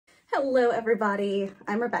Hello everybody,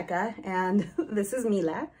 I'm Rebecca and this is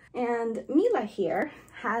Mila. And Mila here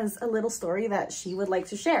has a little story that she would like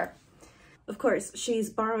to share. Of course, she's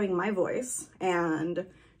borrowing my voice and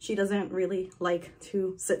she doesn't really like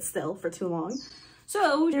to sit still for too long.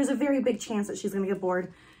 So there's a very big chance that she's gonna get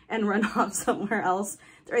bored and run off somewhere else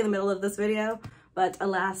during the middle of this video. But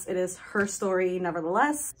alas, it is her story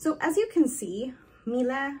nevertheless. So as you can see,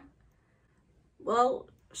 Mila, well,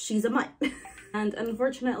 she's a mutt. And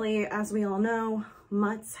unfortunately, as we all know,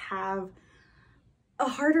 mutts have a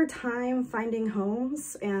harder time finding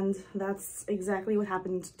homes, and that's exactly what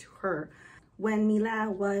happened to her. When Mila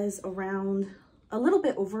was around a little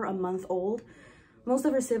bit over a month old, most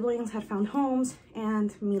of her siblings had found homes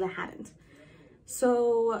and Mila hadn't.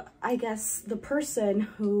 So I guess the person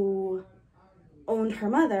who owned her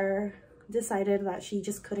mother decided that she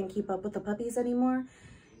just couldn't keep up with the puppies anymore,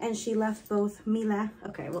 and she left both Mila,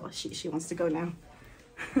 okay, well, she wants to go now.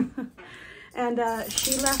 And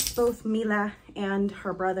she left both Mila and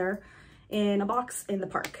her brother in a box in the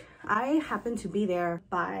park. I happened to be there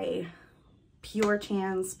by pure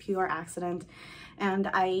chance, pure accident, and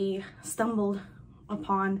I stumbled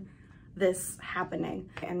upon this happening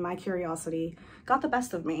and my curiosity got the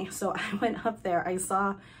best of me. So I went up there, I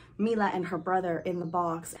saw Mila and her brother in the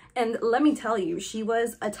box, and let me tell you, she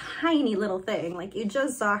was a tiny little thing. Like, you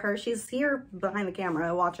just saw her, she's here behind the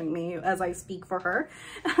camera watching me as I speak for her.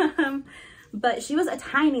 But she was a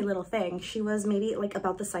tiny little thing. She was maybe like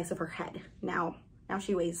about the size of her head. Now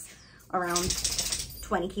she weighs around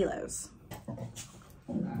 20 kilos.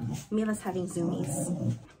 Mila's having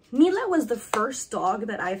zoomies. Mila was the first dog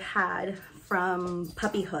that I've had from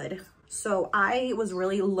puppyhood. So I was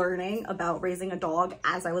really learning about raising a dog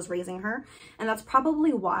as I was raising her. And that's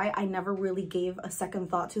probably why I never really gave a second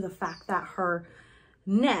thought to the fact that her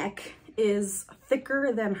neck is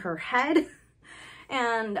thicker than her head.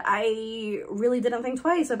 And I really didn't think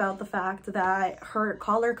twice about the fact that her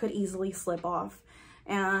collar could easily slip off.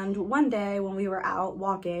 And one day when we were out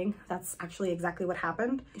walking, that's actually exactly what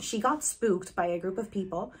happened. She got spooked by a group of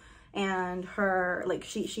people, and her, like,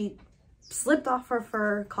 she slipped off her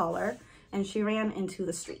fur collar and she ran into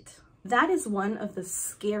the street. That is one of the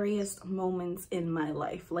scariest moments in my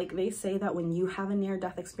life. Like, they say that when you have a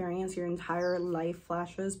near-death experience, your entire life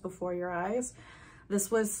flashes before your eyes. This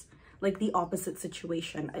was like the opposite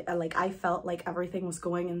situation. I felt like everything was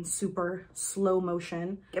going in super slow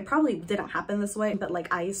motion. It probably didn't happen this way, but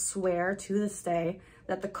like, I swear to this day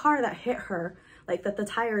that the car that hit her, like, that the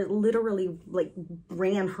tire literally like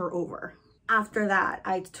ran her over. After that,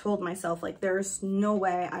 I told myself, like, there's no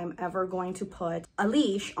way I'm ever going to put a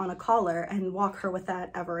leash on a collar and walk her with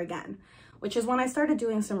that ever again. Which is when I started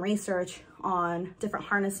doing some research on different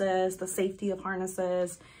harnesses, the safety of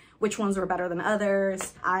harnesses, which ones were better than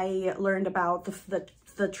others. I learned about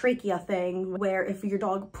the trachea thing, where if your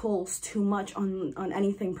dog pulls too much on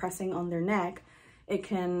anything pressing on their neck, it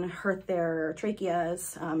can hurt their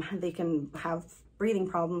tracheas. They can have breathing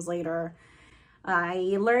problems later.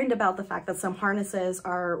 I learned about the fact that some harnesses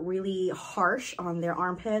are really harsh on their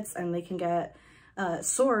armpits and they can get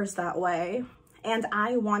sores that way. And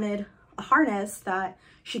I wanted a harness that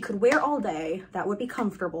she could wear all day, that would be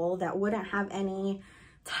comfortable, that wouldn't have any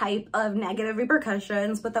type of negative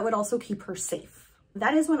repercussions, but that would also keep her safe.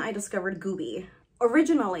 That is when I discovered Gooby.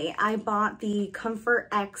 Originally, I bought the Comfort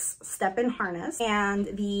X step-in harness and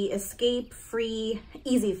the Escape Free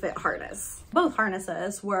Easy Fit harness. Both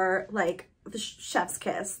harnesses were like the chef's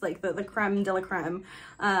kiss, like the creme de la creme.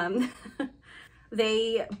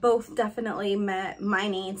 They both definitely met my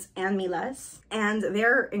needs and Mila's, and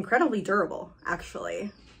they're incredibly durable,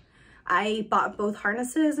 actually. I bought both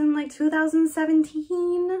harnesses in like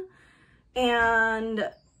 2017, and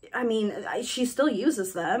I mean, she still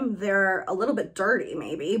uses them. They're a little bit dirty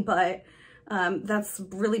maybe, but that's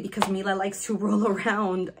really because Mila likes to roll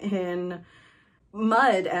around in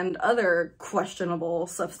mud and other questionable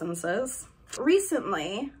substances.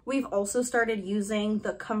 Recently, we've also started using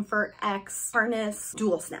the Comfort X harness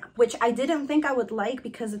dual snap, which I didn't think I would like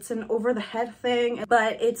because it's an over the head thing,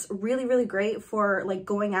 but it's really, really great for like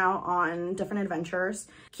going out on different adventures.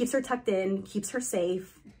 Keeps her tucked in, keeps her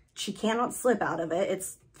safe. She cannot slip out of it.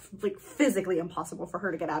 It's like physically impossible for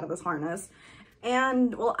her to get out of this harness.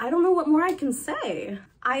 And well, I don't know what more I can say.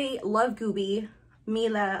 I love Gooby.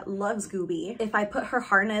 Mila loves Gooby. If I put her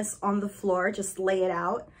harness on the floor, just lay it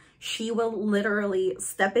out, she will literally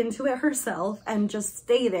step into it herself and just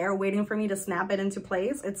stay there waiting for me to snap it into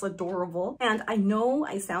place. It's adorable. And I know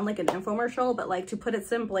I sound like an infomercial, but like, to put it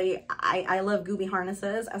simply, I love Gooby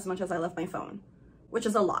harnesses as much as I love my phone, which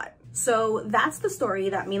is a lot. So that's the story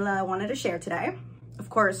that Mila wanted to share today. Of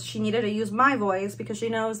course, she needed to use my voice because she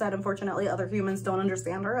knows that unfortunately other humans don't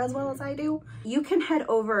understand her as well as I do. You can head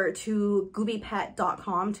over to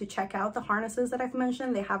goobypet.com to check out the harnesses that I've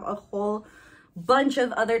mentioned. They have a whole bunch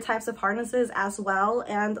of other types of harnesses as well.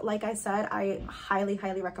 And like I said, I highly,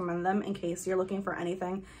 highly recommend them in case you're looking for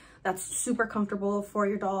anything that's super comfortable for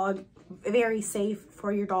your dog, very safe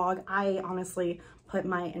for your dog. I honestly put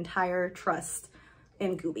my entire trust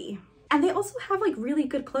in Gooby. And they also have like really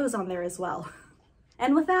good clothes on there as well.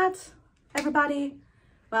 And with that, everybody,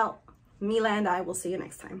 well, Mila and I will see you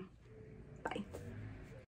next time.